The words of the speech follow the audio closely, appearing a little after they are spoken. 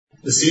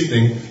This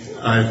evening,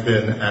 I've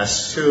been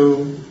asked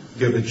to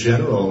give a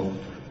general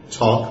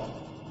talk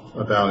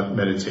about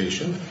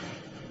meditation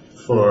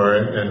for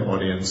an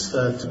audience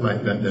that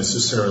might not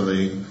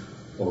necessarily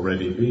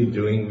already be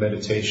doing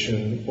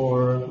meditation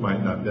or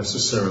might not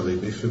necessarily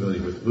be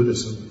familiar with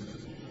Buddhism.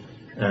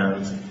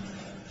 And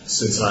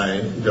since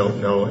I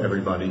don't know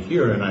everybody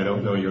here and I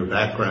don't know your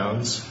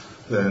backgrounds,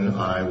 then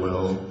I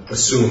will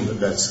assume that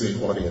that's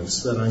the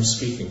audience that I'm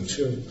speaking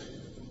to.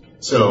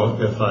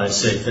 So if I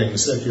say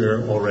things that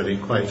you're already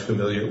quite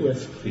familiar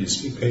with,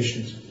 please be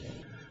patient.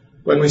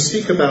 When we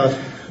speak about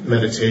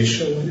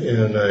meditation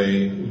in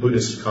a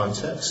Buddhist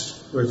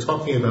context, we're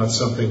talking about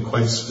something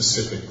quite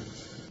specific.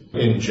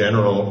 In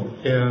general,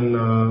 in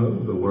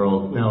the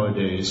world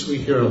nowadays, we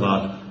hear a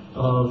lot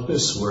of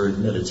this word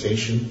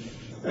meditation,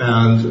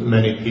 and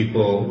many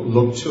people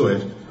look to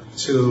it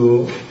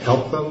to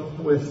help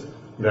them with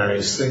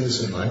various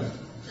things in life,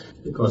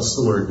 because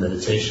the word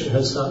meditation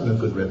has gotten a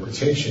good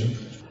reputation.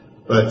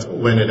 But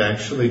when it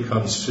actually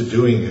comes to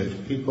doing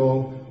it,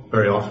 people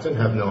very often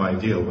have no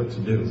idea what to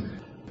do.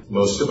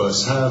 Most of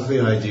us have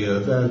the idea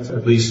that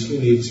at least we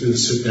need to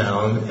sit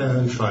down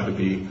and try to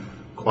be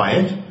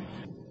quiet.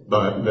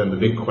 But then the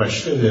big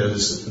question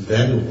is,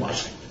 then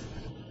what?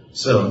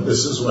 So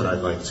this is what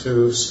I'd like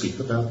to speak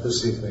about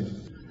this evening.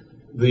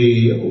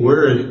 The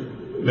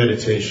word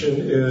meditation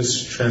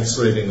is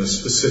translating a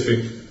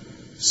specific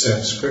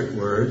Sanskrit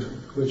word,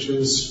 which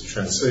is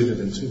translated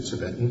into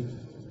Tibetan,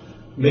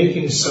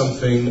 making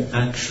something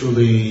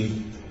actually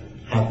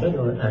happen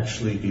or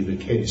actually be the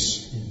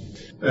case.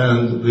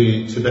 And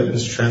the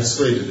Tibetans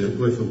translated it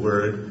with a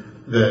word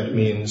that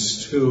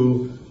means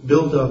to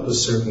build up a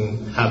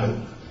certain habit.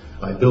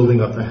 By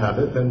building up a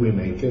habit, then we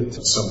make it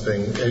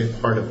something, a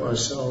part of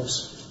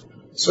ourselves.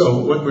 So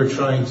what we're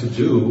trying to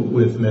do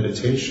with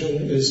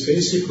meditation is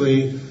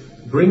basically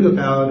bring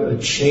about a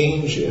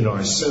change in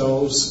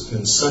ourselves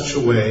in such a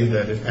way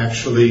that it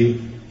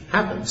actually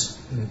happens.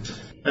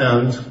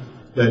 And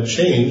that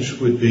change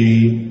would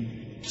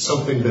be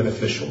something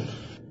beneficial.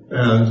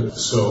 And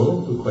so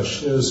the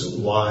question is,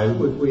 why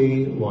would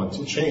we want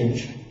to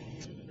change?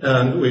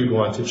 And we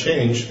want to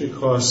change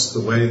because the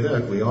way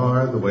that we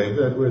are, the way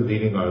that we're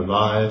leading our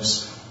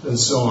lives, and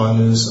so on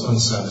is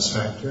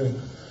unsatisfactory.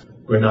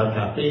 We're not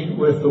happy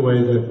with the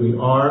way that we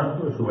are,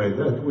 with the way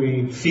that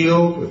we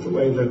feel, with the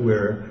way that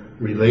we're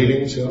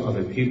relating to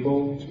other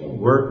people, to our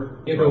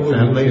work, our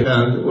family,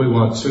 and we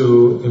want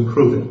to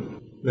improve it.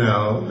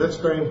 Now, that's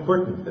very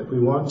important, that we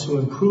want to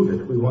improve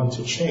it, we want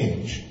to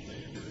change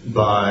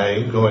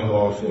by going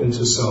off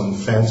into some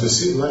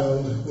fantasy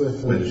land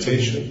with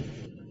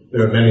meditation.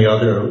 There are many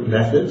other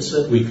methods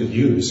that we could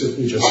use if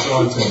we just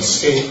want an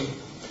escape.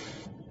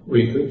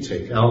 We could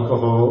take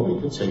alcohol,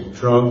 we could take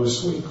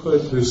drugs, we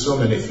could do so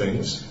many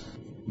things.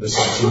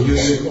 Listen to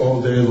music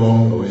all day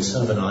long, always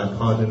have an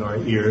iPod in our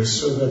ears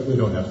so that we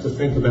don't have to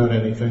think about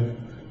anything.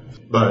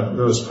 But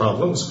those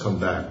problems come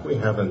back. We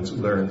haven't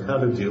learned how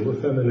to deal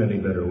with them in any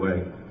better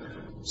way.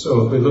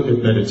 So if we look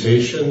at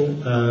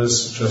meditation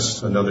as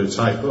just another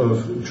type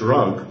of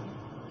drug,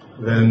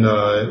 then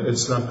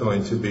it's not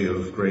going to be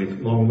of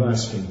great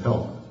long-lasting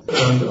help.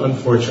 And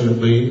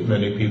unfortunately,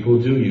 many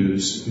people do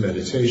use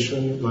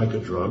meditation like a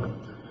drug,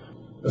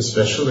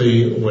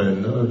 especially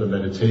when the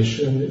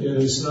meditation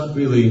is not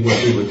really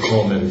what we would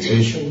call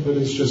meditation, but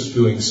it's just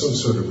doing some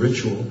sort of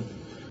ritual,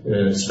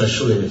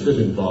 especially if it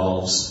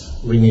involves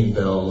ringing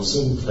bells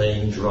and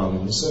playing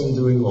drums and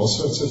doing all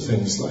sorts of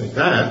things like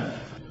that.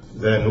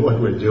 Then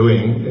what we're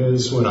doing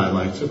is what I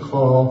like to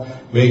call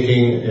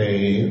making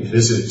a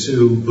visit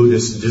to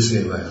Buddhist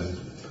Disneyland.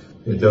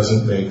 It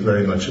doesn't make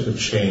very much of a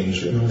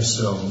change in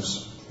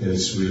ourselves.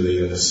 It's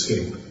really an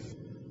escape.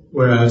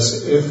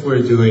 Whereas if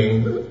we're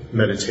doing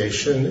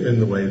meditation in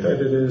the way that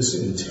it is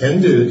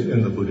intended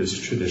in the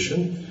Buddhist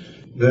tradition,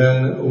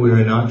 then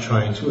we're not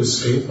trying to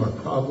escape our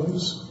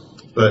problems,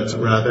 but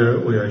rather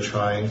we are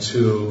trying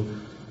to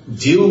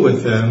deal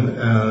with them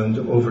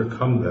and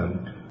overcome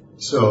them.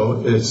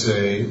 So it's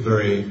a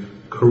very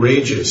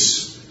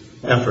courageous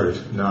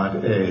effort,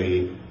 not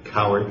a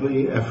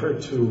cowardly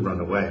effort to run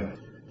away.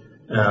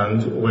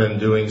 And when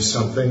doing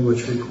something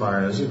which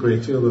requires a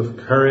great deal of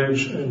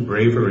courage and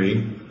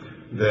bravery,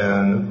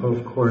 then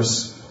of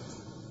course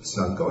it's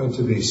not going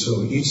to be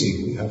so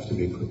easy. We have to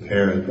be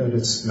prepared that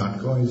it's not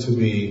going to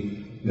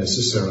be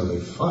necessarily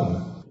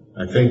fun.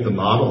 I think the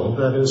model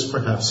that is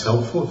perhaps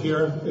helpful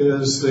here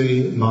is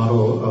the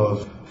model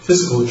of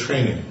physical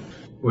training.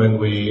 When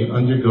we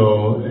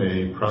undergo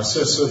a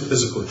process of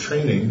physical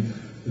training,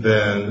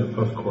 then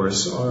of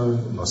course our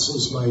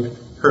muscles might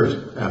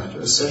hurt after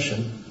a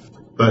session.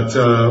 But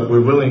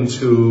we're willing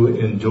to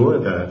endure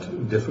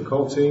that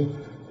difficulty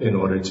in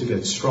order to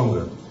get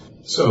stronger.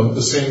 So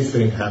the same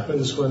thing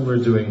happens when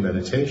we're doing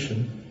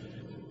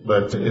meditation.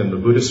 But in the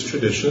Buddhist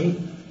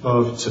tradition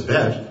of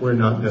Tibet, we're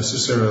not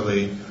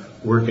necessarily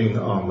working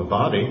on the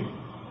body.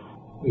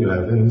 You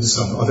have in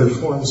some other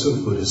forms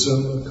of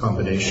Buddhism a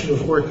combination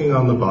of working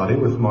on the body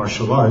with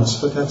martial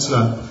arts, but that's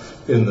not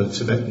in the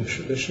Tibetan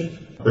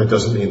tradition. That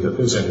doesn't mean that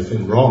there's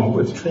anything wrong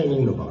with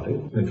training the body.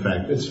 In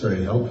fact, it's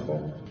very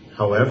helpful.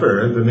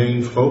 However, the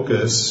main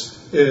focus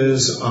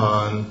is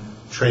on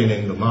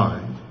training the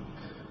mind.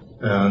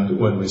 And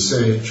when we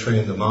say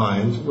train the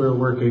mind, we're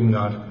working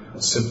not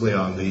simply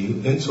on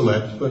the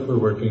intellect, but we're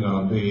working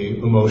on the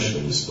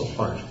emotions, the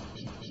heart.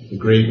 The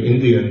great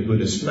Indian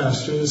Buddhist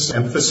masters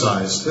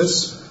emphasized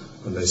this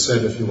when they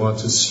said if you want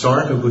to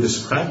start a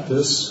Buddhist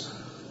practice,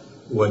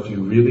 what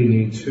you really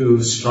need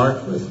to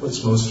start with,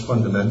 what's most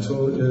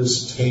fundamental,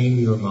 is tame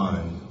your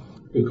mind.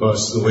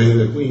 Because the way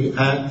that we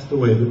act, the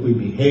way that we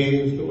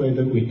behave, the way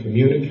that we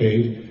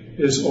communicate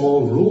is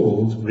all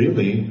ruled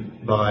really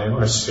by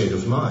our state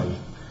of mind.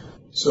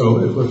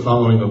 So if we're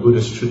following a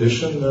Buddhist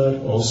tradition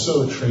that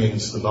also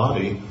trains the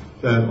body,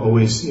 that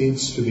always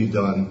needs to be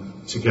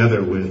done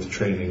together with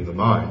training the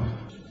mind.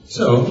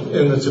 So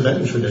in the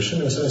Tibetan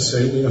tradition, as I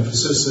say, the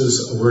emphasis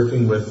is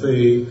working with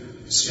the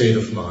state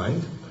of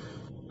mind.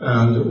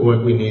 And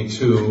what we need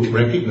to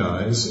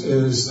recognize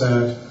is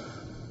that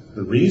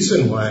the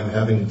reason why I'm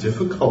having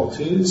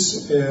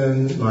difficulties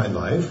in my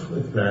life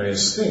with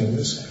various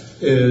things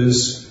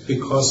is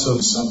because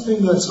of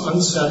something that's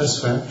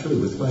unsatisfactory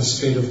with my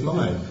state of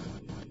mind.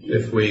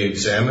 If we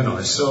examine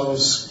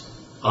ourselves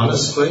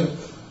honestly,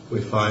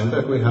 we find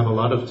that we have a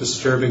lot of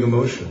disturbing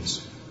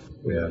emotions.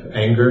 We have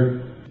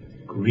anger,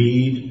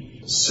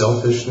 greed,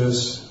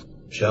 selfishness,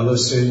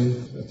 jealousy,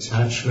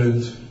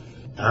 attachment,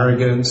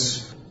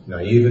 arrogance,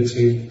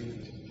 naivety.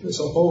 There's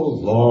a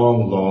whole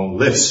long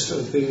list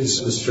of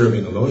these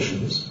disturbing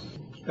emotions.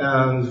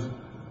 And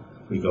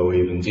we go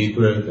even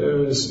deeper.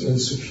 There's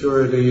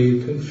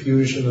insecurity,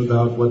 confusion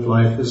about what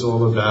life is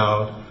all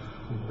about,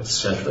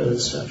 etc.,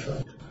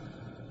 etc.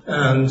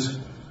 And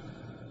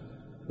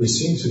we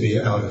seem to be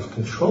out of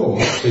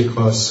control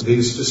because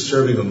these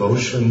disturbing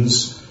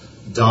emotions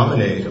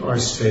dominate our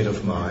state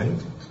of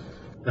mind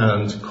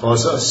and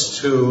cause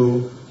us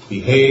to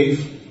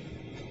behave,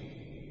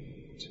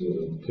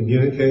 to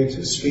communicate,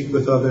 to speak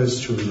with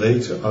others, to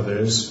relate to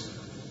others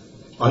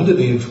under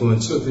the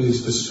influence of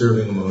these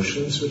disturbing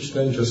emotions, which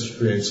then just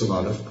creates a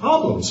lot of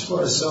problems for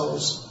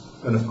ourselves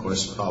and, of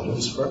course,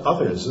 problems for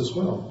others as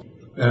well.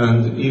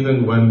 And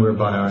even when we're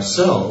by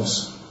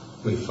ourselves,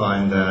 we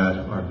find that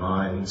our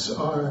minds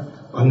are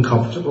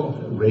uncomfortable,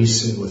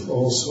 racing with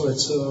all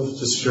sorts of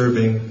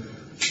disturbing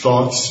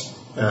thoughts,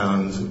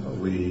 and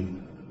we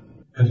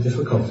have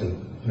difficulty.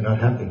 We're not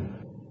happy.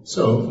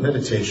 So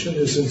meditation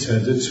is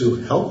intended to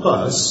help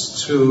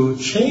us to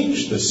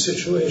change this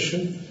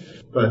situation,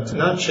 but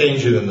not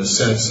change it in the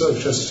sense of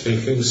just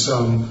taking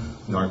some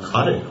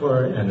narcotic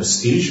or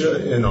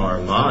anesthesia in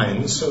our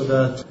mind so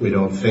that we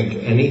don't think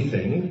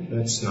anything.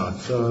 That's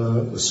not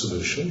the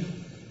solution.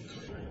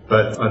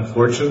 But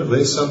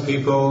unfortunately, some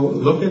people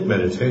look at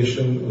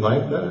meditation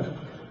like that.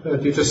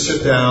 That you just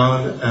sit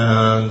down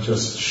and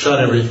just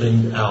shut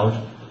everything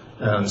out,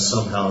 and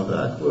somehow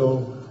that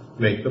will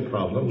make the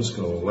problems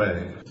go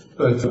away.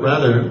 But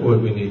rather,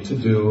 what we need to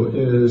do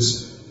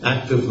is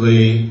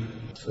actively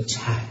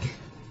attack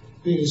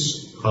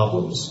these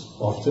problems.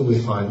 Often we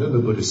find in the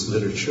Buddhist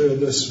literature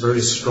this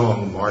very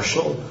strong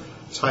martial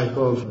type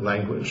of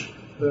language,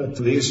 that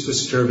these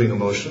disturbing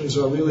emotions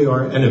are really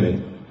our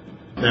enemy.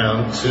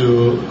 Now,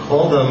 to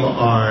call them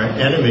our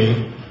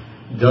enemy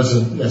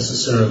doesn't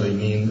necessarily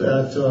mean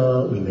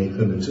that we make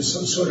them into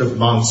some sort of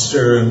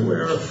monster and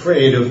we're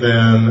afraid of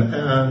them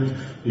and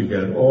you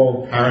get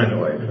all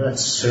paranoid.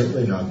 That's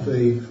certainly not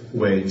the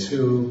way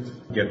to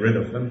get rid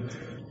of them.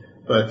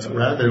 But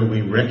rather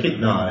we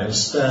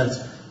recognize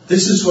that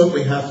this is what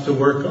we have to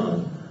work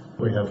on.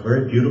 We have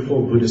very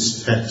beautiful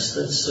Buddhist texts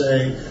that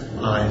say,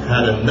 I've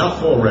had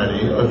enough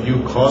already of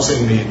you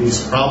causing me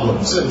these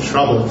problems and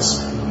troubles.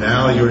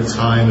 Now your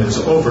time is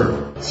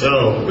over.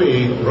 So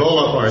we roll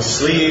up our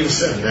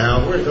sleeves and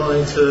now we're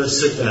going to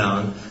sit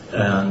down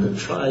and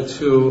try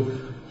to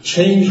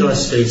change our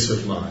states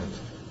of mind.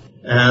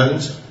 And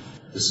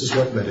this is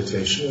what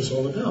meditation is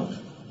all about.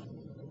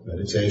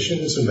 Meditation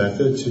is a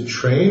method to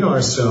train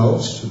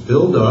ourselves to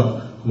build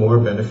up more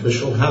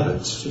beneficial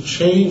habits, to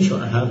change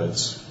our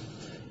habits.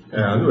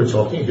 And we're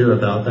talking here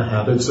about the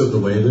habits of the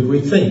way that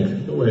we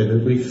think, the way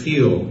that we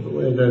feel, the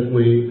way that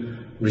we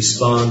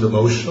respond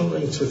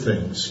emotionally to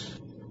things.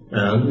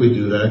 And we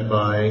do that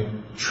by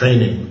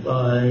training,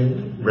 by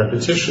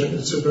repetition.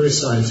 It's a very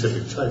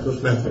scientific type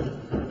of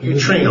method. You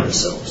train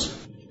ourselves.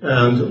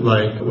 And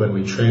like when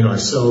we train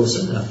ourselves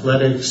in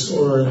athletics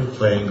or in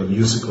playing a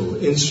musical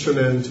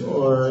instrument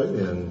or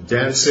in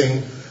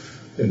dancing,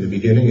 in the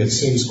beginning it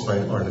seems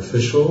quite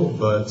artificial,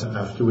 but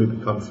after we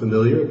become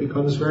familiar, it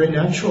becomes very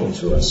natural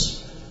to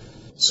us.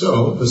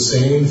 So the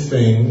same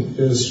thing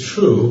is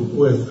true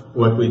with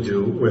what we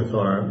do with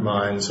our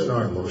minds and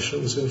our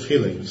emotions and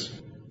feelings.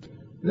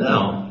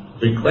 Now,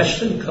 the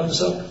question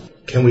comes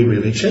up, can we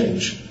really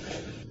change?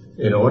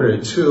 In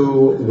order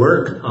to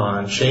work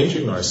on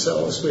changing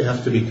ourselves, we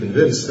have to be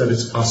convinced that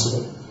it's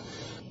possible.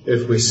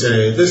 If we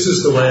say, this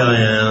is the way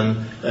I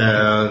am,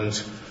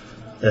 and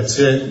that's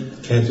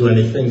it, can't do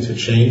anything to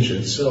change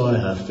it, so I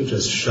have to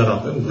just shut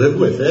up and live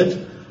with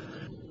it.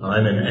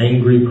 I'm an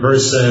angry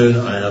person,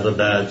 I have a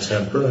bad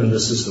temper, and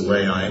this is the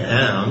way I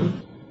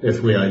am.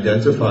 If we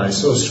identify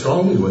so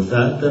strongly with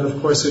that, then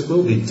of course it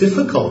will be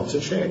difficult to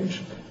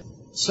change.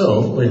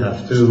 So we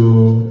have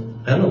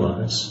to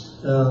analyze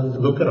and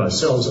look at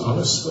ourselves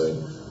honestly.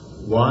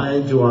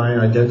 Why do I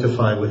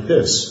identify with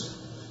this?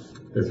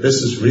 If this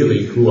is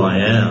really who I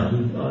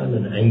am, I'm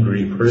an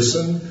angry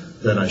person,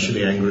 then I should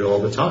be angry all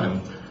the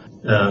time.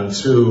 And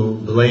to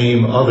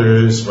blame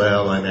others,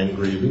 well, I'm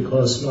angry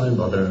because my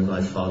mother and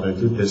my father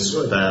did this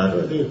or that,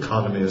 or the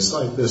economy is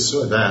like this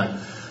or that,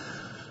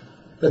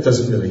 that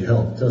doesn't really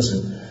help, does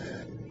it?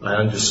 I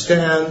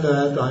understand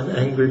that I'm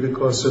angry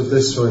because of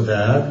this or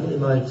that. We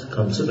might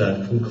come to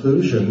that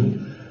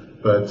conclusion,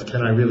 but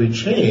can I really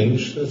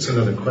change? That's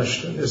another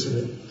question,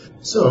 isn't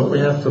it? So we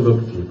have to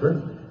look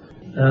deeper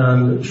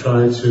and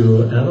try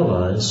to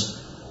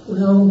analyze,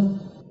 well,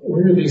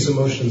 where do these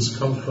emotions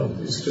come from,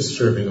 these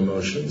disturbing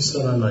emotions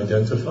that I'm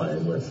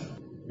identifying with?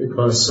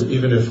 Because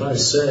even if I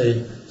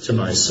say to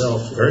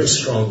myself very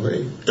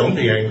strongly, don't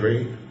be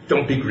angry,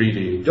 don't be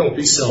greedy, don't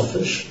be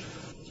selfish,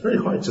 it's very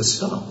hard to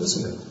stop,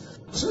 isn't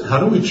it? So how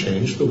do we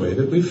change the way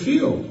that we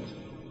feel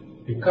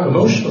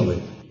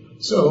emotionally?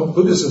 So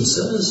Buddhism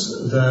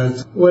says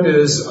that what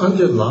is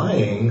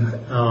underlying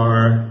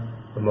our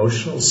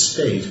emotional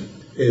state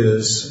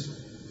is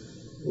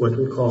what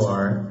we call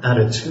our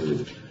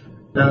attitude.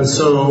 And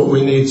so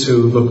we need to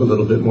look a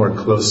little bit more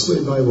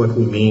closely by what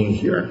we mean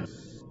here.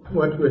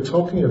 What we're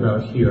talking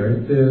about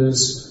here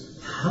is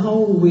how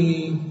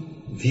we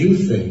view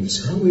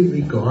things, how we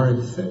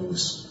regard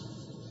things.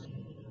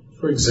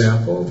 For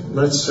example,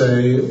 let's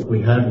say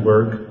we had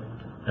work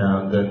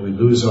and then we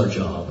lose our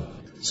job.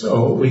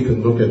 So we could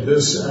look at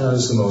this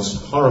as the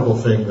most horrible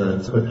thing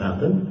that could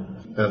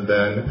happen. And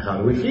then how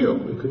do we feel?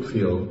 We could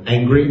feel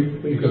angry,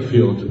 we could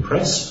feel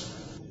depressed.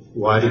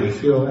 Why do we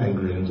feel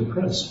angry and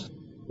depressed?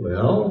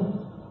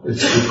 Well,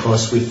 it's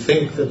because we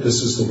think that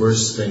this is the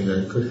worst thing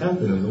that could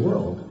happen in the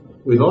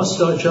world. We lost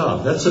our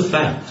job. That's a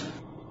fact.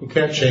 You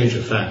can't change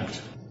a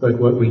fact. But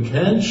what we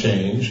can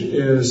change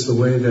is the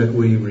way that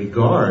we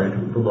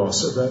regard the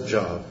loss of that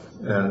job.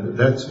 And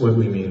that's what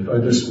we mean by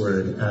this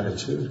word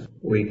attitude.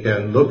 We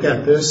can look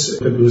at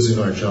this, at losing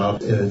our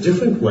job, in a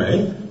different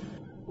way.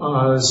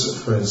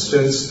 As, for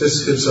instance,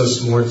 this gives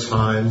us more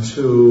time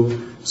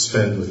to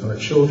spend with our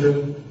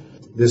children.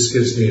 This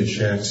gives me a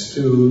chance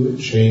to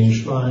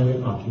change my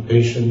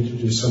occupation, to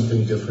do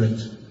something different.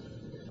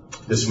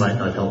 This might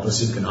not help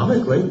us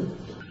economically,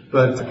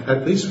 but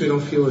at least we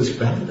don't feel as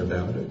bad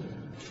about it.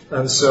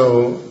 And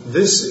so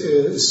this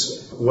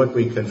is what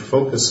we can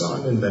focus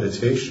on in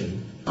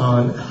meditation,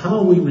 on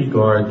how we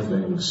regard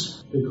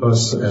things.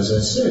 Because, as I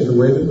say, the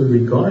way that we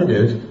regard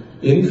it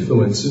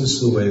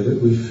influences the way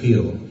that we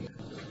feel.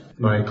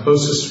 My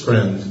closest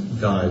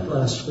friend died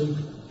last week.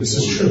 This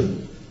is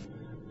true.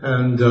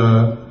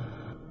 And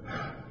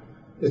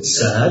it's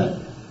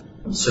sad.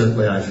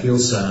 Certainly I feel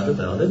sad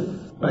about it.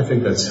 I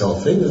think that's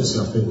healthy. There's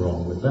nothing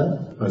wrong with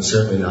that. I'm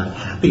certainly not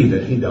happy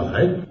that he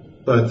died.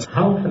 But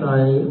how can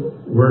I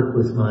work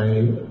with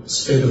my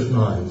state of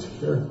mind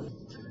here?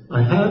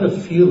 I had a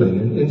feeling,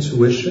 an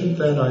intuition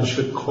that I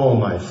should call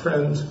my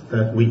friend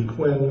that week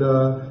when,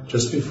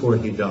 just before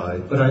he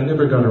died, but I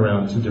never got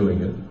around to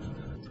doing it.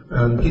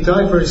 And he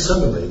died very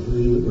suddenly.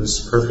 He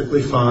was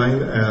perfectly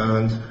fine,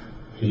 and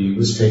he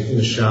was taking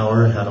a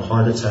shower, had a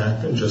heart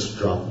attack, and just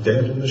dropped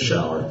dead in the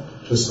shower,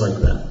 just like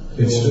that,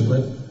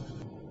 instantly.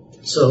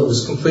 So it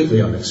was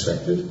completely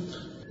unexpected.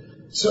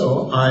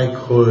 So I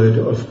could,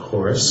 of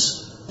course,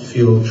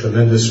 feel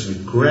tremendous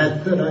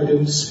regret that I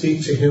didn't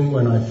speak to him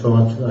when I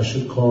thought I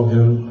should call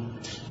him,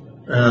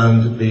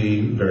 and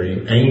be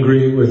very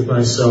angry with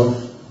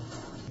myself,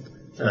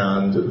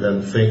 and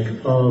then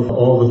think of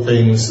all the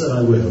things that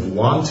I would have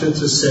wanted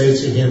to say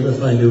to him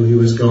if I knew he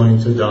was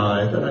going to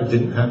die, but I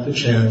didn't have the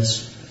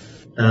chance.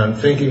 And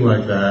thinking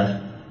like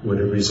that would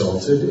have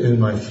resulted in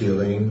my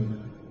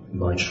feeling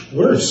much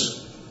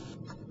worse.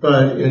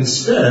 But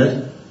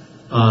instead,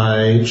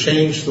 I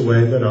changed the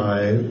way that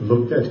I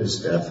looked at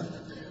his death.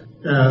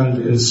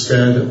 And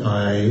instead,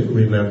 I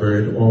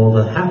remembered all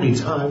the happy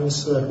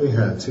times that we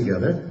had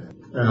together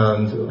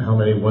and how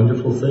many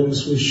wonderful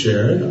things we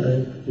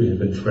shared. We have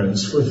been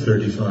friends for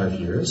 35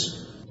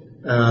 years.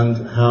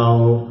 And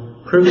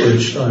how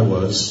privileged I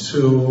was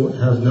to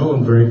have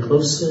known very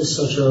closely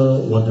such a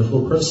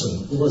wonderful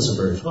person. He was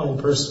a very fine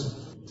person.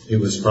 He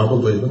was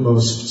probably the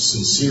most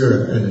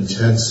sincere and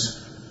intense,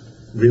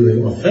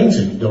 really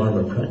authentic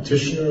Dharma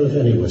practitioner of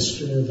any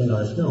Westerner that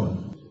I've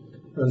known.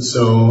 And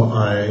so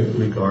I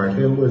regard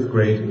him with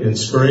great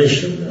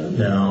inspiration. And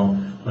now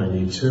I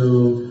need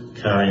to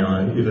carry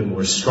on even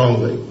more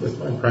strongly with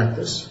my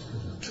practice.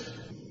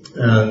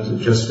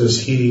 And just as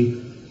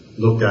he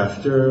looked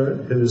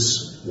after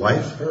his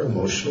wife, her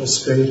emotional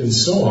state, and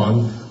so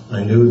on,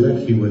 I knew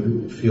that he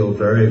would feel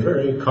very,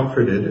 very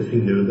comforted if he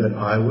knew that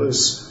I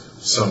was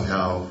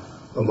somehow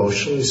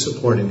emotionally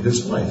supporting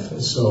his wife.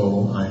 And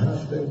so I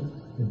have been.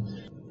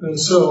 And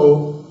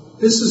so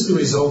this is the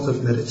result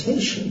of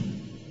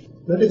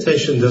meditation.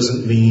 Meditation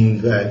doesn't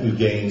mean that you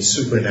gain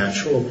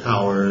supernatural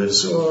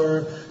powers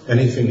or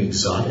anything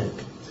exotic.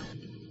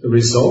 The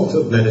result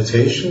of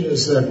meditation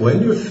is that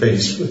when you're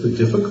faced with a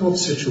difficult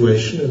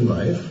situation in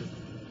life,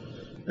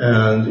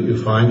 and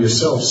you find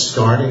yourself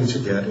starting to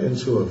get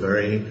into a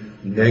very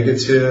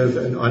negative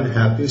and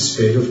unhappy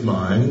state of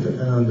mind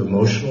and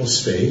emotional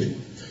state,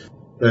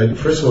 that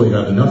first of all you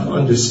have enough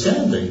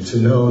understanding to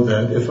know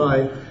that if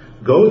I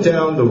go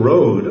down the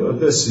road of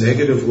this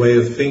negative way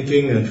of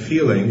thinking and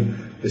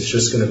feeling, it's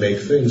just going to make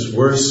things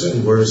worse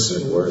and worse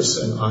and worse,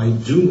 and I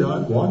do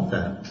not want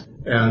that.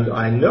 And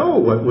I know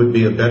what would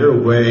be a better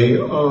way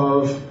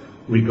of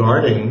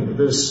regarding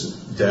this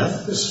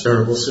death, this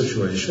terrible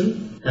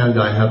situation, and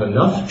I have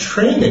enough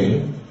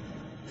training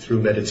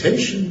through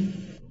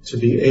meditation to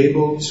be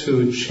able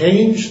to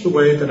change the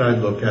way that I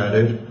look at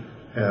it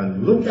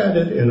and look at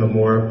it in a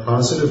more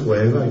positive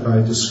way like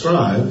I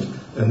described,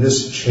 and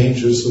this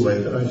changes the way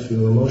that I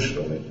feel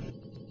emotionally.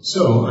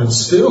 So I'm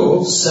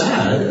still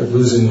sad at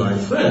losing my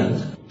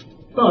friend,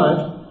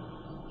 but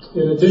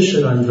in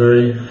addition I'm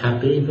very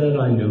happy that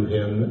I knew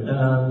him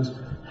and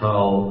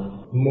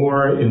how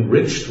more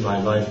enriched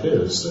my life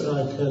is, that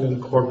I can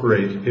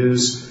incorporate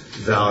his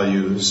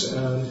values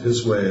and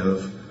his way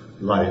of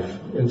life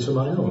into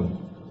my own.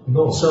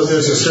 So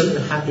there's a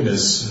certain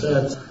happiness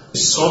that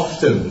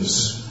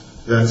softens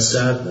that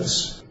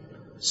sadness.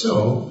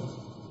 So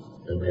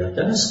then we have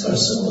to ask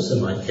ourselves,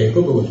 am I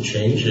capable of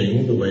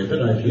changing the way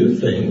that I view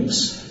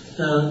things?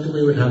 And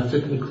we would have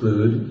to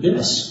conclude,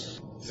 yes.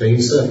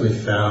 Things that we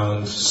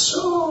found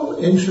so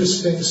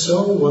interesting,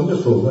 so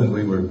wonderful when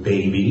we were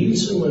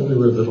babies or when we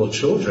were little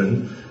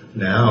children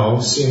now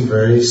seem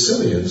very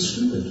silly and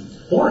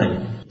stupid,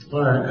 boring.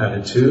 Our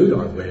attitude,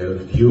 our way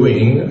of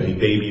viewing a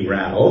baby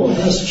rattle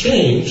has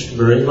changed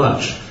very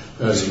much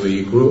as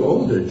we grew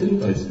older,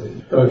 didn't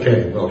it?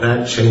 Okay, well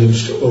that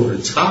changed over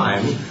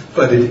time,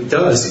 but it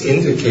does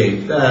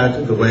indicate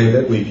that the way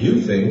that we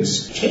view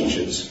things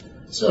changes.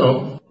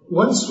 So,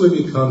 once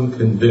we become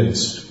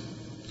convinced,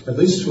 at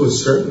least to a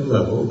certain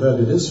level, that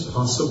it is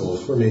possible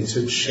for me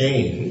to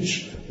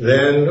change,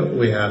 then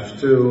we have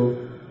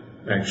to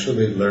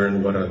actually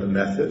learn what are the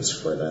methods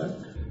for that.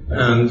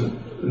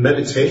 And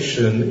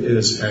meditation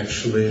is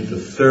actually the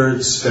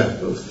third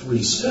step of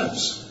 3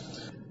 steps.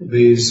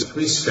 These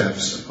 3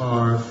 steps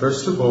are,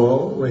 first of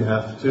all, we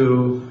have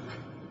to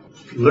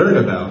learn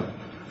about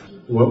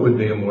what would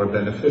be a more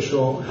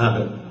beneficial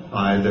habit,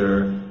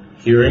 either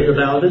hearing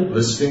about it,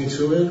 listening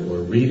to it, or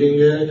reading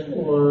it,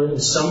 or in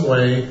some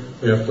way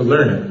we have to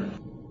learn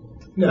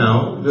it.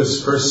 Now,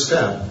 this first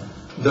step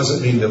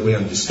doesn't mean that we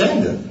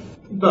understand it,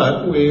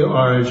 but we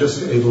are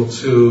just able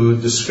to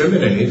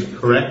discriminate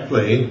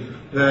correctly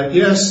that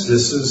yes,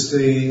 this is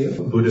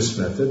the Buddhist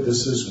method,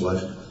 this is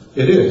what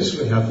it is.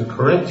 We have the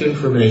correct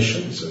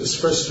information. So this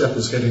first step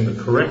is getting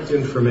the correct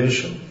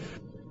information.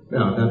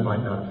 Now, that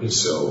might not be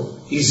so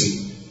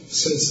easy,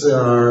 since there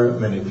are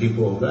many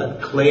people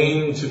that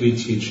claim to be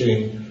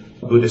teaching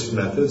Buddhist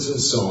methods and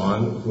so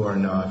on who are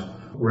not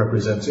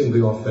representing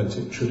the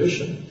authentic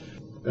tradition.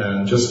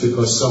 And just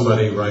because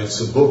somebody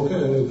writes a book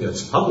and it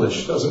gets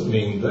published doesn't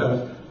mean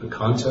that the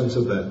content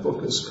of that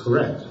book is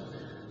correct.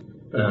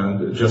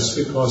 And just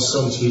because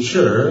some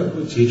teacher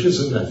who teaches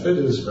a method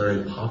is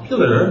very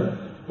popular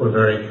or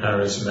very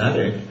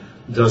charismatic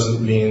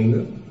doesn't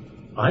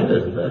mean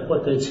either that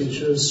what they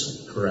teach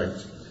is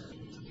correct.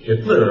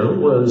 Hitler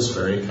was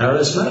very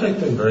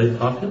charismatic and very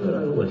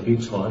popular. What he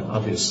taught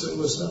obviously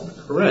was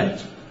not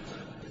correct.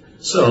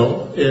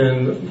 So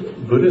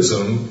in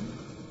Buddhism,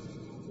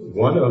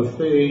 one of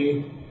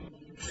the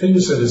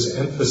things that is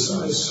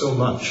emphasized so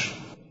much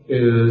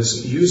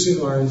is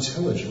using our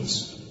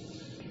intelligence.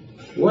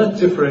 What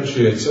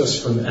differentiates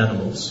us from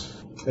animals?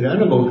 An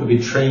animal could be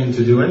trained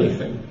to do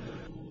anything.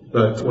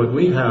 But what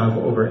we have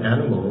over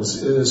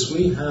animals is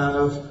we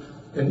have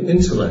an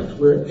intellect.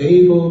 We're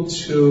able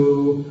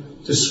to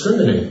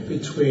discriminate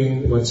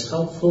between what's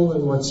helpful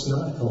and what's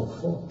not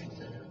helpful.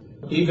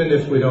 Even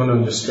if we don't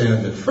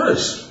understand at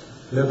first,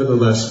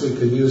 nevertheless we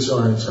can use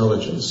our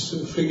intelligence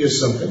to figure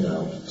something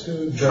out,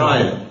 to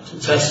try it, to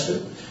test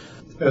it.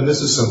 And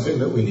this is something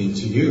that we need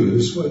to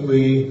use when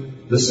we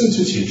listen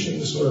to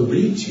teachings or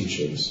read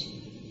teachings.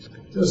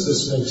 Does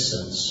this make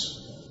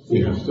sense?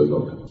 We have to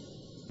look.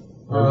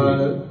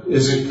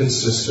 Is it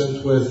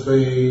consistent with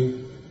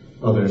the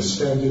other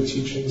standard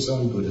teachings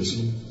on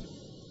Buddhism?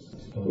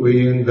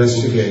 We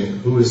investigate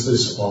who is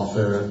this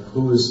author,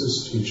 who is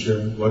this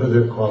teacher, what are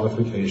their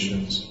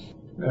qualifications.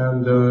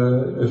 And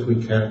if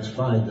we can't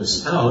find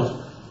this out,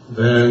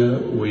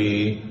 then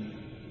we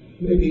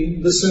maybe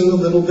listen a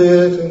little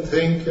bit and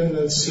think and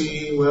then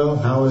see, well,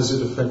 how has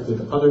it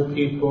affected other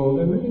people?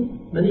 There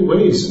are many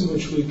ways in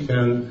which we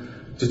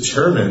can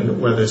determine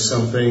whether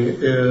something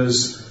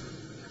is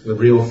the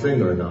real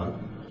thing or not.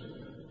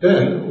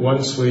 Then,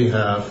 once we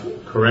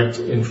have correct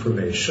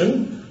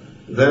information,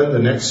 then the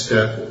next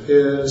step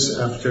is,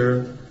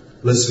 after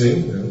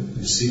listening,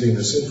 receiving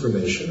this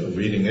information or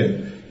reading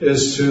it,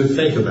 is to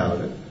think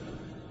about it.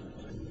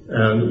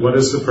 And what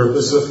is the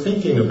purpose of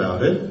thinking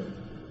about it?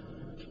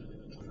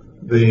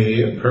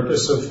 The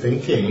purpose of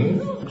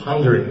thinking,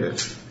 pondering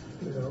it,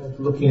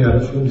 looking at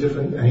it from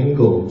different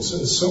angles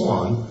and so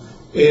on,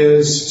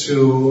 is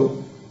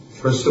to,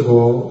 first of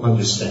all,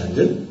 understand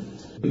it.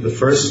 The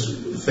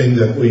first thing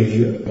that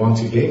we want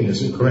to gain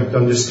is a correct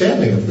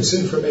understanding of this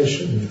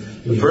information.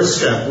 The first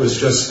step was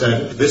just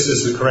that this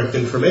is the correct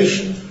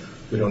information.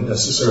 We don't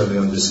necessarily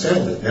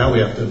understand it. Now we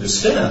have to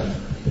understand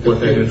what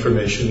that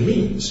information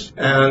means.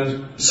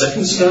 And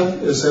second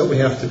step is that we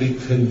have to be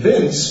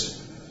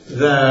convinced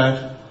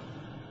that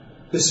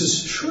this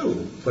is true,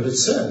 what it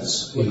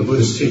says, what the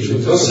Buddhist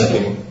teachings are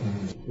saying.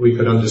 We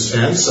could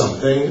understand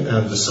something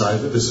and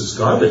decide that this is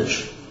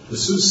garbage.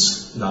 This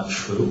is not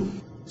true.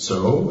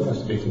 So we have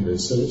to be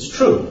convinced that it's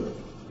true.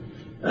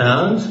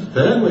 And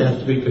then we have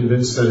to be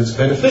convinced that it's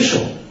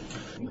beneficial.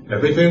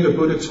 Everything the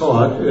Buddha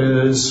taught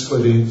is for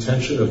the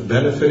intention of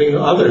benefiting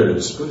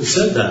others. Buddha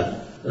said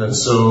that. And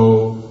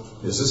so,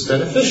 is this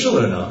beneficial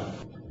or not?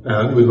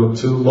 And we look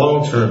to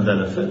long-term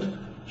benefit.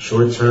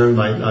 Short-term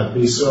might not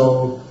be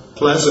so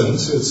pleasant.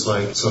 It's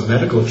like some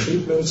medical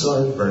treatments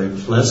are very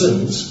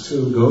pleasant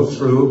to go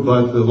through,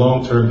 but the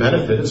long-term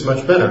benefit is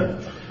much better.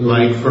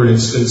 Like, for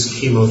instance,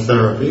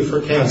 chemotherapy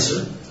for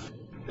cancer.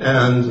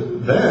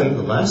 And then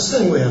the last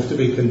thing we have to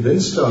be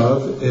convinced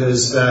of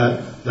is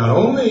that not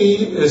only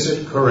is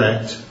it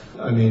correct,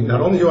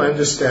 not only do I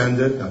understand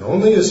it, not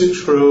only is it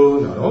true,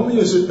 not only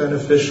is it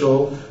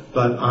beneficial,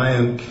 but I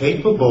am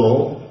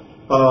capable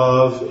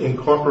of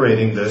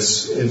incorporating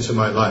this into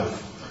my life.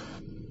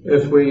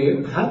 If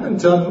we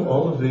haven't done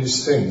all of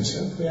these things,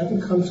 if we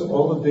haven't come to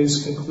all of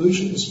these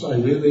conclusions by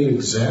really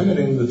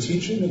examining the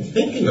teaching and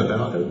thinking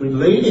about it,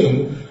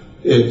 relating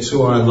it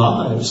to our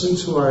lives and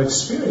to our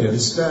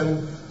experience,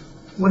 then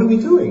what are we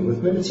doing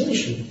with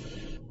meditation?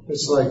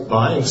 It's like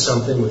buying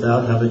something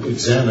without having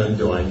examined,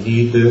 do I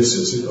need this?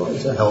 Is it going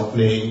to help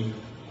me?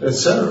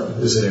 Etc.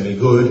 Is it any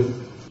good?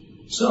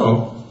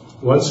 So,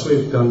 once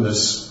we've done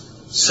this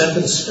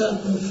second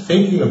step of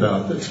thinking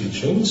about the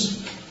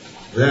teachings,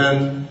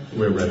 then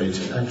we're ready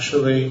to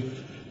actually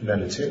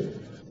meditate.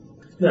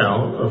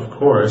 Now, of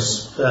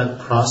course, that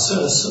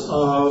process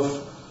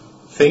of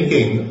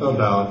thinking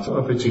about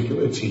a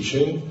particular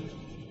teaching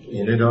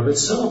in and of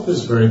itself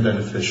is very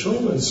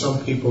beneficial, and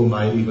some people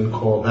might even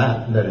call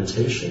that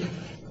meditation.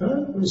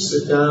 We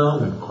sit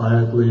down and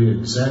quietly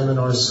examine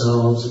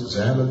ourselves,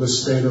 examine the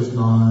state of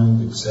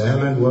mind,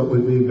 examine what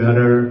would be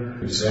better,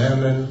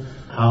 examine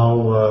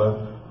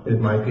how it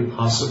might be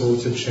possible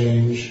to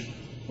change.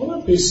 All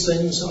of these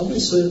things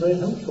obviously are very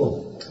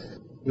helpful.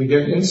 We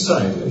get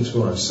insight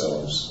into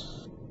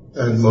ourselves.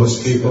 And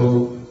most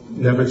people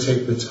never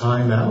take the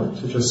time out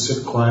to just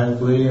sit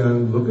quietly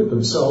and look at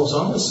themselves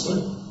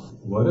honestly.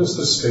 What is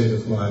the state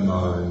of my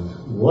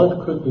mind?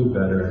 What could be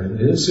better?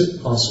 Is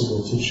it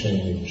possible to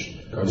change?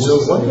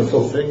 So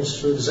wonderful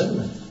things to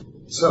examine.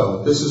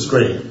 So this is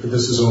great, but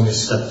this is only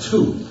step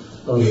 2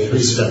 of 3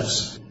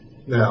 steps.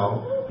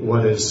 Now,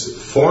 what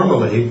is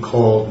formally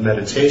called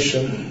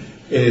meditation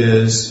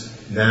is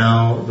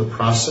now the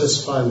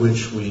process by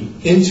which we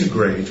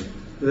integrate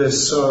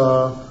this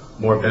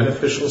more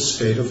beneficial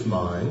state of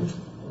mind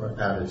or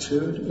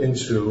attitude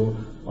into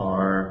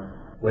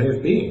our way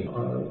of being,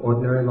 our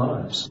ordinary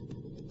lives.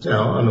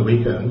 Now, on the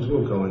weekend,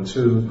 we'll go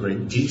into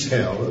great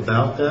detail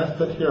about that,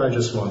 but here I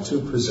just want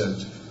to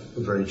present a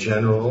very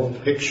general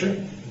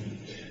picture.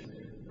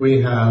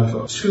 We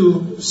have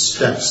 2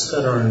 steps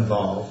that are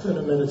involved in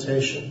a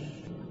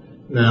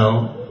meditation.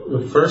 Now,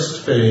 the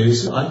first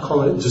phase, I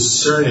call it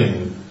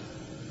discerning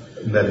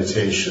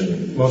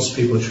meditation. Most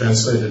people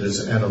translate it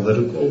as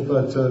analytical,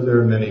 but there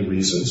are many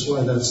reasons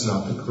why that's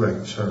not the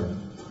correct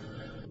term.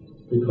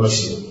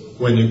 Because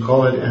when you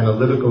call it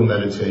analytical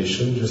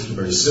meditation, just a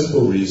very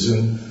simple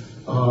reason,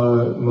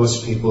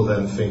 most people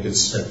then think it's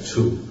step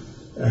 2.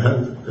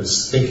 And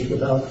is thinking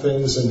about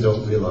things and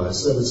don't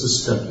realize that it's a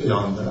step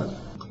beyond that.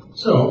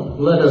 So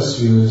let us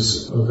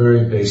use a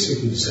very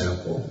basic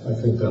example. I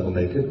think that will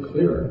make it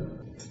clearer.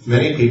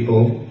 Many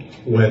people,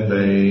 when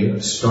they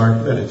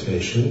start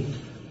meditation,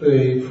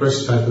 the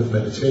first type of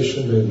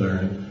meditation they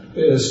learn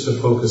is to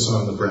focus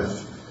on the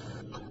breath.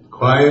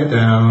 Quiet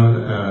down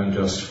and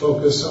just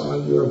focus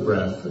on your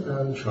breath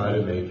and try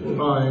to make your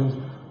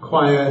mind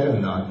quiet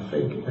and not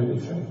think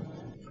anything.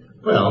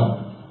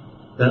 Well,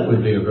 that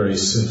would be a very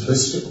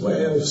simplistic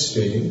way of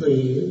stating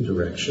the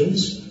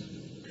directions,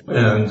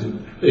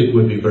 and it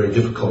would be very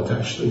difficult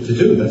actually to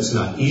do. That's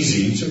not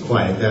easy to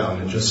quiet down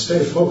and just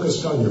stay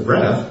focused on your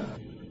breath,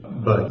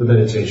 but the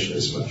meditation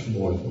is much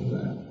more than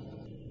that.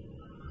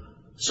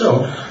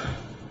 So,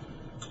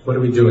 what are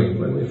we doing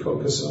when we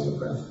focus on the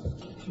breath?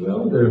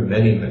 Well, there are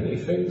many, many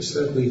things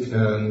that we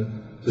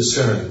can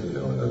discern, in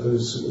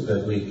others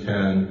that we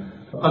can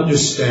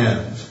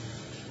understand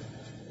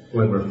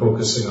when we're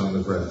focusing on the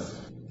breath.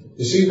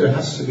 You see, there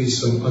has to be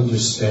some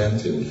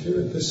understanding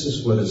here. This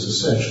is what is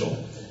essential.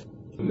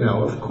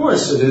 Now, of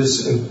course, it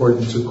is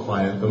important to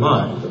quiet the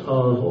mind of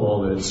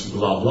all its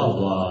blah, blah,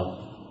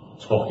 blah,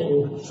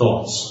 talking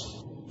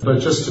thoughts. But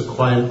just to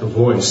quiet the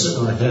voice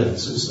in our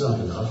heads is not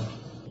enough.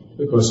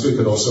 Because we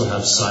could also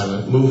have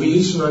silent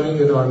movies running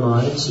in our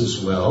minds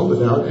as well,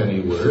 without any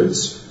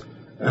words.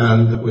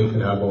 And we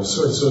can have all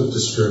sorts of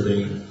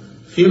disturbing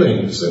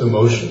feelings and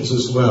emotions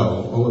as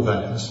well. All of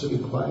that has to be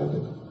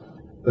quieted.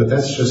 But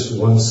that's just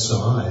one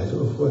side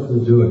of what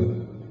we're doing.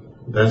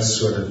 That's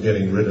sort of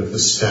getting rid of the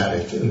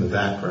static in the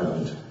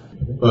background.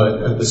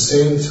 But at the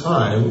same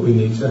time, we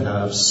need to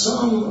have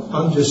some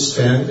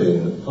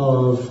understanding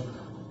of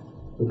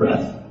the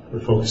breath.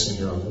 We're focusing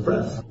here on the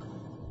breath.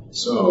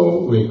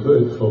 So we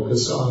could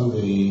focus on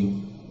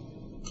the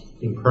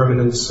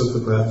impermanence of the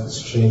breath.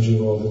 It's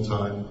changing all the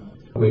time.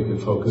 We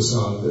could focus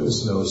on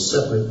there's no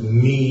separate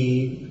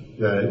me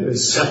that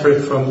is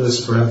separate from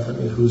this breath. I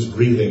mean, who's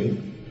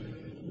breathing?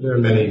 There are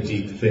many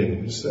deep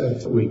things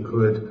that we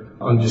could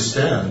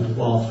understand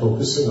while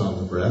focusing on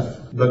the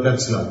breath, but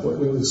that's not what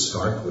we would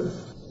start with.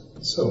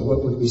 So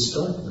what would we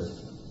start with?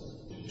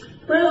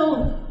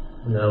 Well,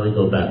 now we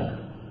go back.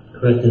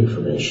 Correct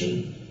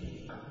information.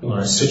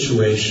 Our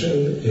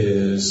situation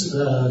is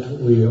that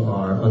we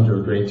are under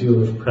a great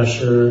deal of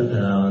pressure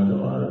and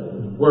our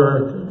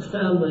work and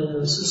family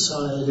and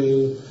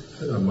society,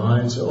 and our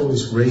minds are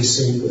always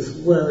racing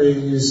with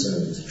worries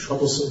and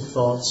troublesome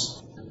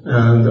thoughts,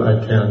 and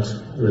I can't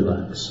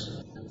relax.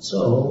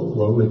 So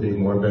what would be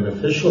more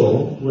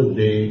beneficial would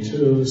be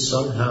to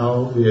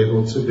somehow be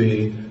able to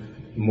be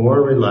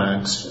more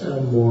relaxed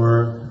and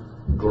more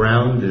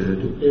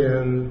grounded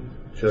in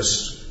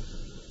just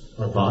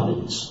our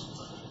bodies.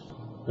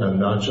 And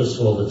not just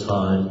all the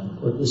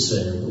time, what we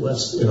say in the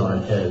West, in our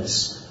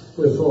heads,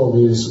 with all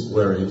these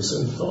worries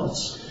and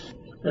thoughts.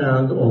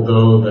 And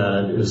although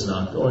that is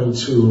not going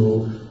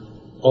to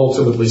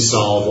ultimately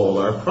solve all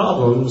our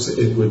problems,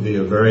 it would be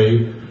a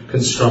very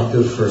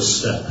constructive first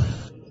step.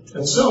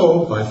 And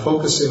so, by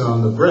focusing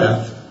on the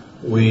breath,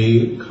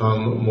 we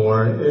come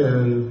more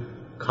in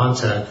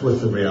contact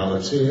with the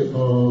reality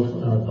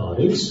of our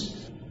bodies.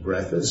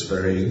 Breath is a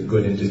very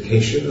good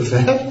indication of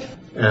that.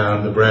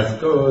 And the breath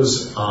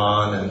goes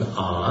on and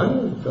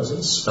on. It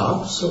doesn't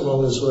stop so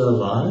long as we're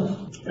alive.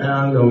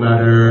 And no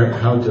matter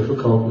how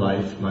difficult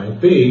life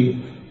might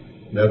be,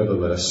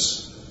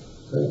 nevertheless,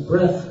 the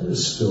breath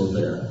is still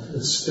there.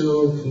 It's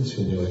still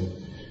continuing.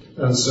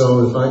 And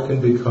so if I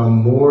can become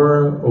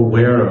more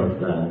aware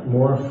of that,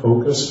 more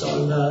focused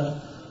on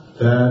that,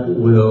 that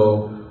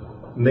will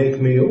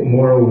make me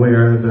more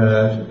aware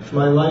that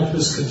my life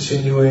is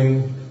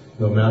continuing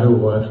no matter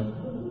what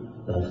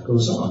life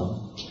goes on.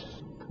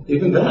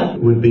 Even that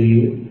would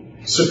be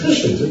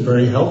sufficient and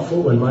very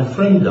helpful when my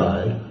friend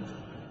died,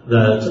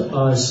 that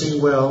I see,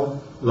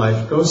 well,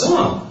 life goes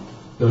on.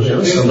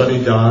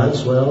 Somebody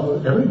dies,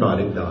 well,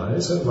 everybody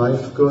dies, and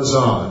life goes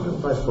on.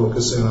 And by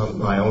focusing on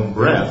my own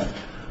breath,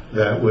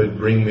 that would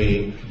bring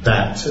me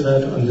back to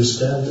that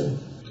understanding.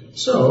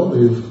 So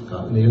we've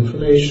gotten the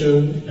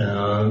information,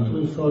 and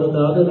we've thought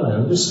about it, I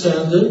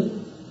understand it,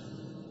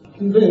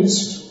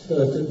 convinced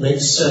that it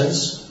makes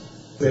sense.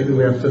 Maybe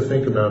we have to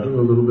think about it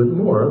a little bit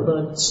more,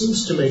 but it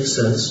seems to make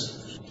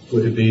sense.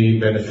 Would it be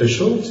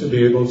beneficial to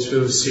be able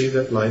to see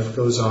that life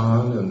goes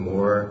on and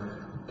more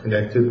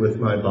connected with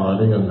my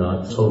body and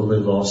not totally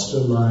lost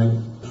in my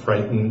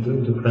frightened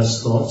and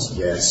depressed thoughts?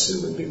 Yes,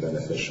 it would be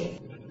beneficial.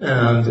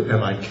 And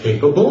am I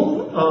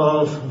capable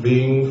of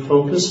being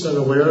focused and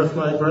aware of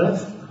my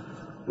breath?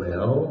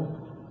 Well,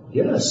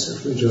 yes,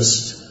 if we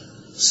just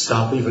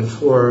stop even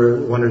for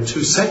 1 or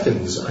 2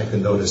 seconds, I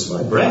can notice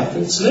my breath.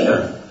 It's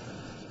there.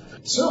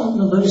 So, on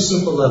a very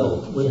simple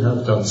level, we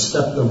have done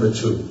step number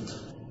 2.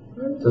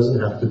 It doesn't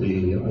have to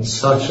be on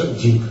such a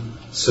deep,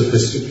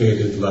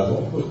 sophisticated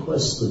level. Of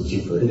course, the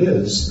deeper it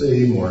is,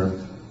 the more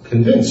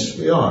convinced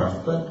we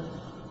are. But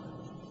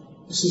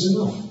this is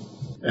enough.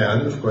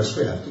 And, of course,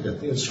 we have to get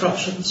the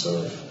instructions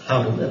of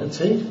how to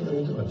meditate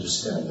and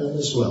understand them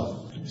as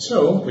well.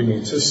 So, we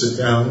need to sit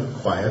down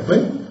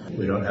quietly.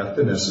 We don't have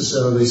to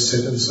necessarily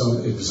sit in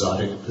some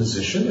exotic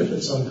position if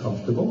it's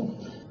uncomfortable.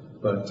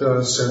 But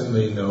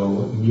certainly no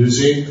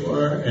music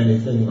or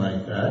anything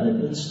like that. It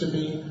needs to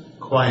be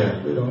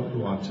quiet. We don't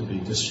want to be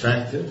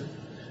distracted.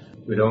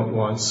 We don't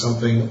want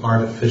something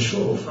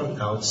artificial from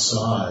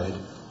outside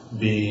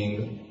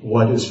being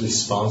what is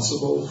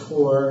responsible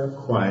for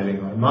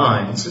quieting our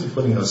minds and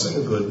putting us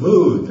in a good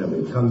mood. Then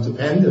we become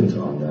dependent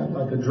on that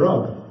like a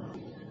drug.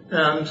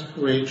 And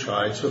we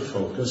try to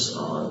focus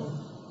on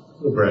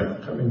the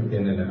breath coming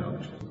in and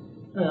out.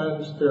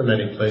 And there are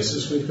many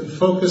places we can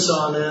focus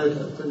on it,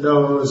 at the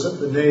nose,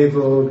 at the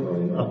navel,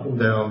 going up and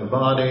down the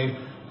body.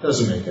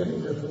 Doesn't make any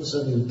difference.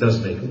 I mean, it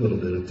does make a little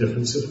bit of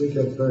difference if we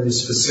get very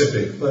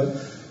specific, but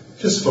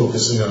just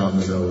focusing on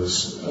the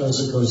nose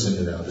as it goes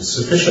in and out is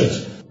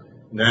sufficient.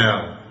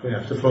 Now, we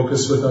have to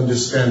focus with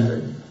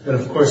understanding. And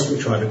of course, we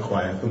try to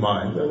quiet the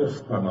mind. And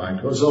if our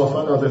mind goes off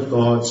on other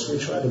thoughts, we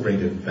try to bring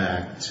it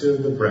back to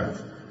the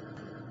breath.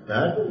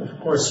 That, of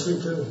course,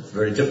 we do. It's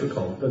very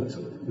difficult, but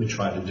we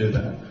try to do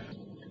that.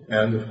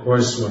 And of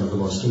course, one of the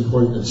most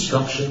important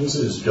instructions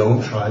is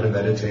don't try to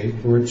meditate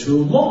for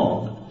too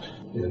long.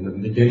 In the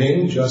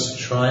beginning, just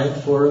try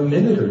it for a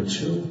minute or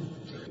 2.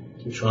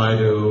 To try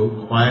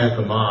to quiet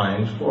the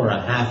mind for a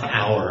half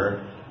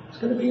hour, it's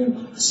going to be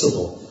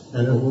impossible.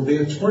 And it will be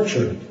a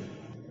torture.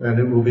 And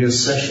it will be a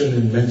session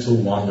in mental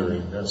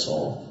wandering, that's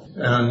all.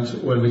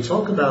 And when we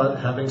talk about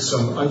having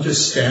some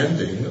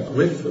understanding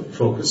with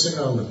focusing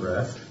on the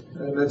breath,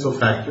 a mental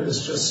factor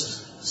is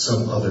just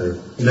some other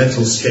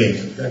mental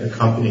state that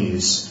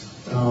accompanies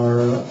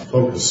our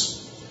focus.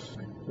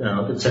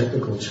 Now, the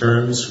technical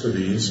terms for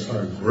these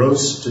are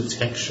gross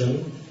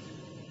detection.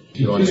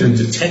 You want to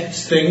detect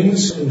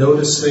things,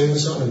 notice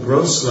things on a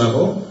gross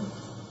level,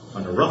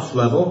 on a rough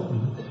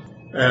level,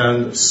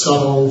 and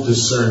subtle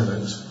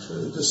discernment.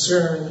 To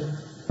discern,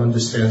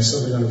 understand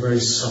something on a very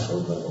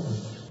subtle level.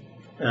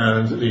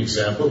 And the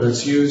example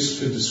that's used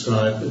to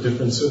describe the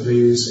difference of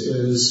these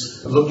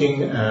is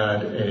looking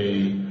at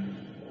a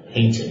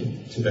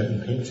painting,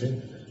 Tibetan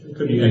painting. It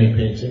could be any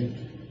painting.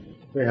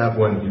 We have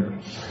one here.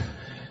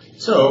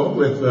 So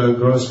with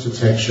gross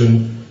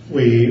detection,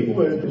 we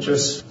would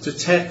just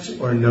detect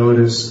or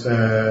notice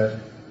that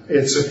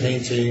it's a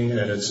painting,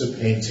 and it's a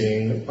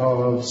painting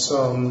of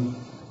some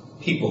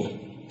people.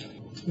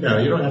 Now,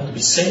 you don't have to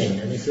be saying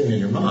anything in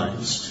your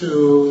minds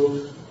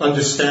to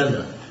understand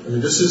that. I mean,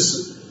 this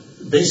is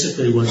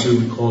basically what you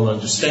would call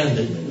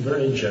understanding in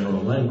very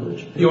general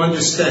language. You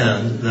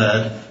understand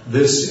that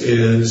this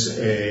is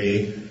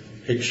a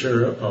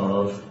picture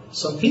of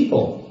some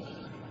people.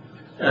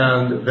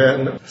 And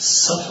then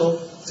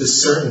subtle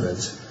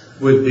discernment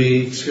would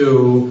be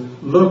to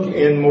look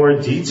in more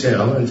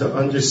detail and to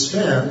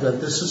understand that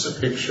this is a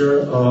picture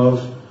of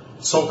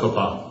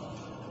Tsongkhapa.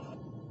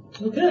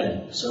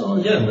 Okay, so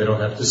again, we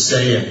don't have to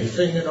say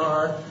anything in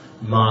our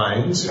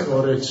minds in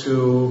order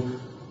to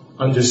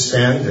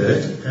understand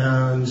it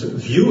and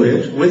view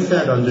it with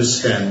that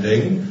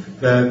understanding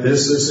that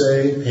this is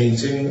a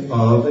painting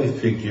of a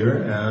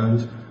figure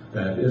and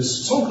that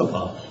is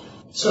Tsongkhapa.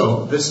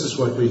 So this is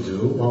what we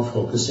do while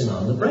focusing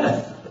on the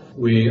breath.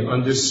 We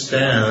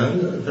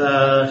understand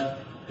that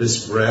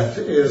this breath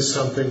is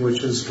something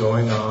which is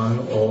going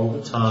on all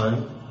the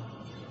time.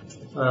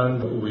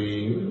 And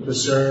we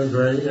discern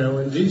very,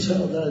 in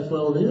detail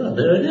that,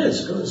 there it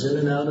is, goes in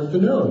and out of the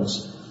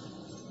nose.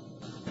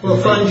 Well,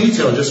 fine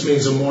detail just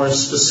means a more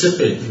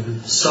specific,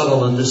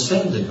 subtle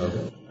understanding of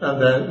it.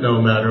 And that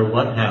no matter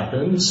what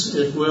happens,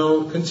 it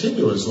will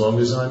continue as long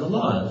as I'm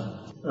alive.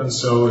 And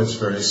so it's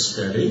very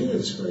steady,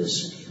 it's very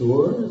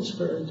secure, it's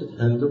very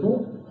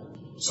dependable.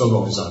 So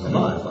long as I'm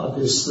alive,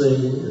 obviously,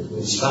 it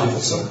will stop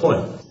at some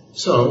point.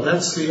 So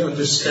that's the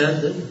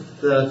understanding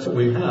that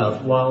we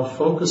have while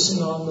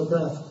focusing on the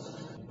breath.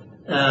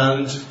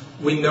 And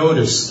we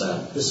notice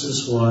that. This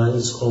is why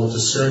it's called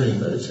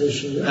discerning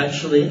meditation. You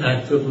actually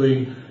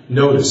actively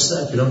notice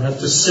that. You don't have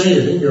to say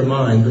it in your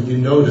mind, but you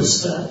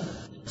notice that.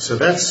 So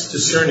that's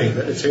discerning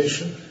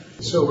meditation.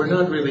 So we're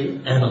not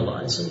really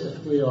analyzing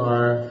it. We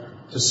are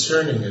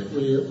discerning it.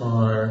 We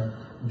are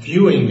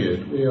viewing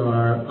it. We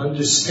are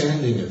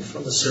understanding it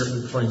from a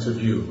certain point of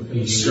view, in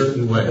a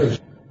certain way.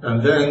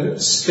 And then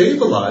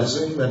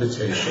stabilizing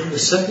meditation, the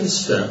second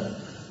step,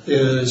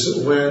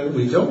 is when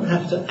we don't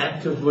have to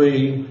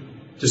actively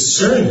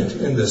discern it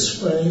in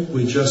this way,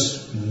 we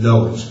just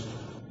know it.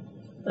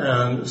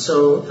 And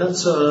so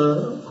that's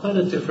quite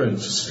a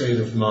different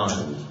state of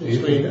mind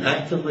between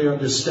actively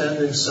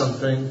understanding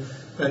something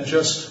and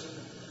just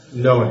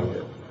knowing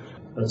it.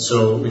 And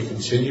so we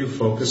continue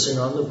focusing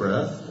on the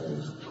breath,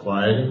 and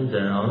quieting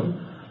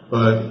down,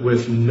 but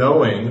with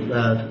knowing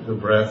that the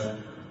breath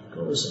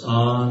goes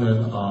on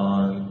and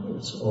on,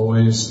 it's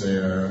always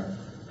there,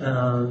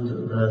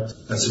 and that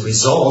as a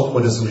result,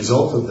 what is the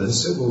result of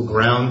this? It will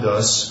ground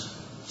us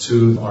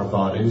to our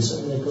bodies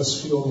and make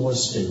us feel more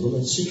stable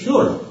and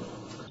secure.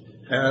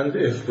 And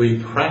if we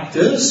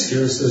practice,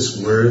 here's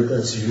this word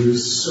that's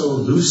used so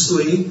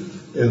loosely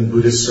in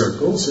Buddhist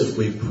circles, if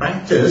we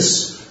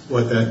practice,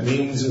 what that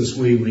means is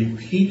we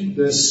repeat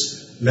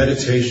this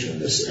meditation,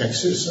 this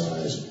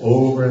exercise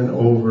over and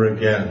over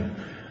again,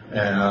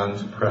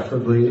 and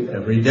preferably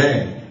every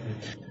day.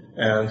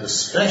 And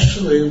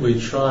especially we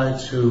try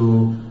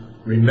to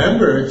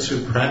remember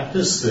to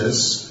practice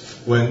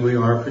this when we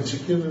are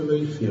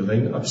particularly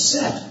feeling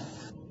upset.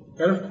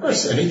 And of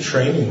course, any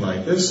training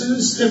like this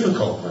is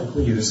difficult, like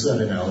we use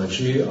that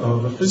analogy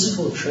of a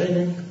physical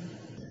training.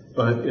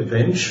 But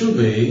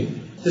eventually,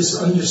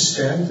 this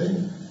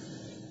understanding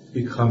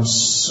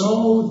becomes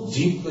so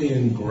deeply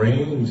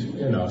ingrained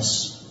in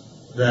us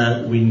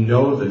that we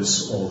know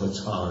this all the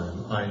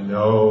time. I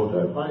know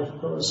that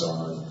life goes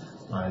on.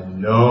 I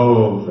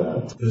know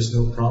that there's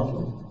no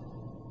problem,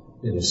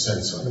 in a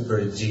sense, on a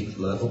very deep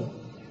level.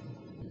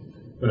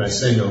 When I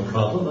say no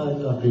problem,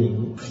 I'm not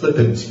being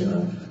flippant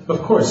here.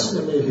 Of course,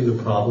 there may be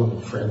the problem,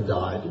 a friend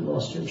died, you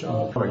lost your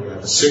job, or you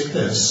have a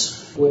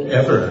sickness,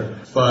 whatever.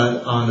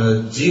 But on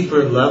a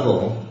deeper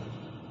level,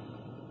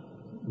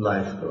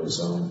 life goes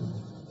on.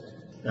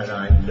 And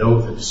I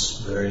know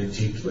this very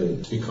deeply.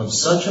 It's become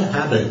such a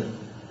habit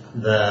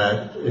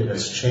that it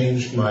has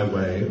changed my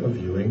way of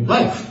viewing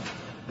life.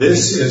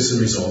 This is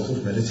the result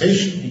of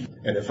meditation.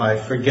 And if I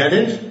forget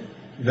it,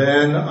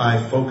 then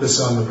I focus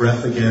on the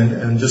breath again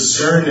and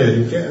discern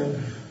it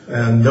again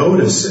and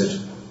notice it.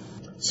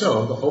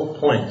 So the whole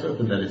point of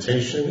the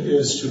meditation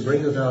is to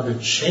bring about a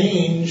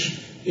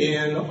change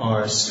in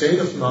our state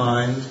of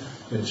mind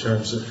in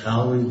terms of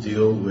how we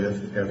deal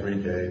with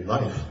everyday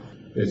life.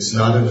 It's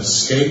not an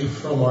escape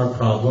from our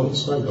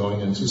problems by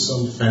going into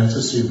some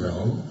fantasy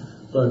realm,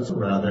 but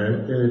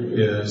rather it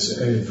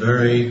is a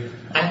very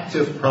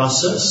active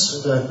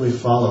process that we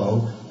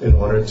follow in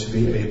order to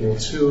be able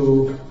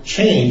to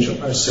change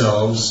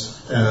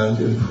ourselves and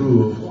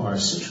improve our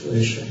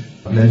situation,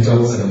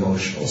 mental and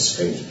emotional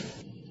state.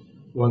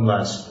 One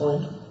last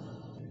point.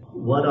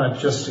 What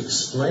I've just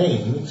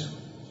explained,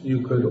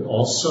 you could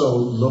also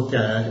look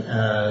at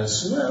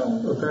as,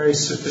 well, a very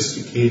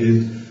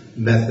sophisticated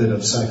method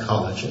of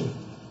psychology.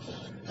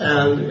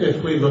 And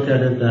if we look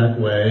at it that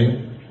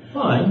way,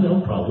 fine,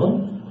 no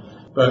problem.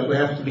 But we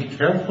have to be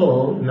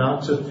careful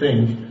not to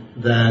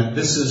think that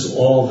this is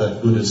all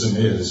that Buddhism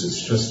is.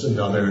 It's just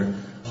another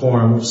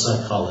form of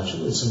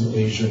psychology. It's an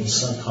Asian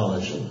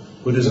psychology.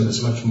 Buddhism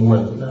is much more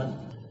than that.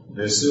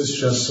 This is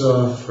just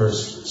a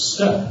first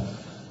step.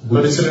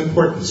 But it's an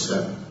important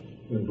step.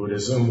 In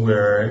Buddhism,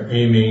 we're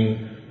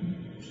aiming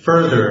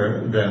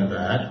further than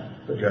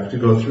that, but you have to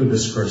go through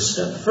this first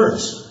step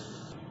first.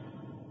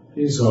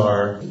 These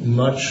are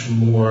much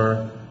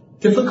more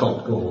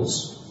difficult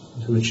goals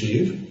to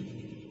achieve.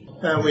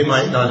 And we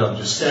might not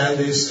understand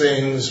these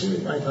things, we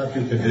might not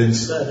be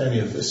convinced that any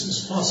of this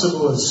is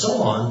possible and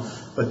so on,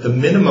 but the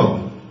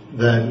minimum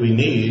that we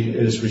need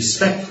is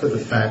respect for the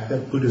fact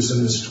that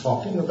Buddhism is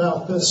talking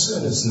about this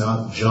and it's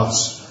not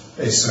just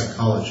a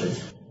psychology.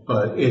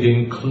 But it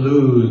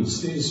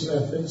includes these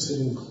methods,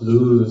 it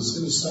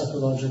includes these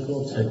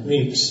psychological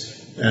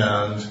techniques,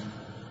 and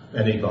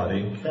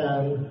anybody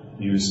can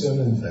use them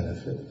and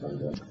benefit from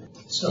them.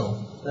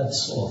 So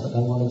that's all that I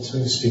wanted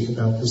to speak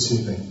about this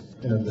evening.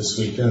 And this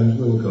weekend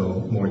we'll go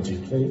more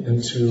deeply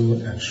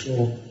into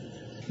actual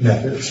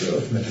methods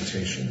of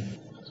meditation.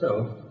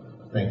 So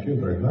thank you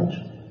very much.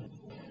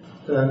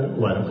 Then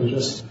why don't we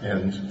just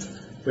end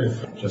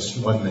with just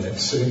 1 minute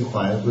sitting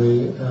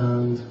quietly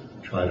and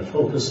try to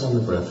focus on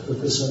the breath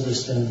with this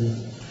understanding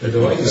that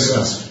we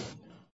discussed.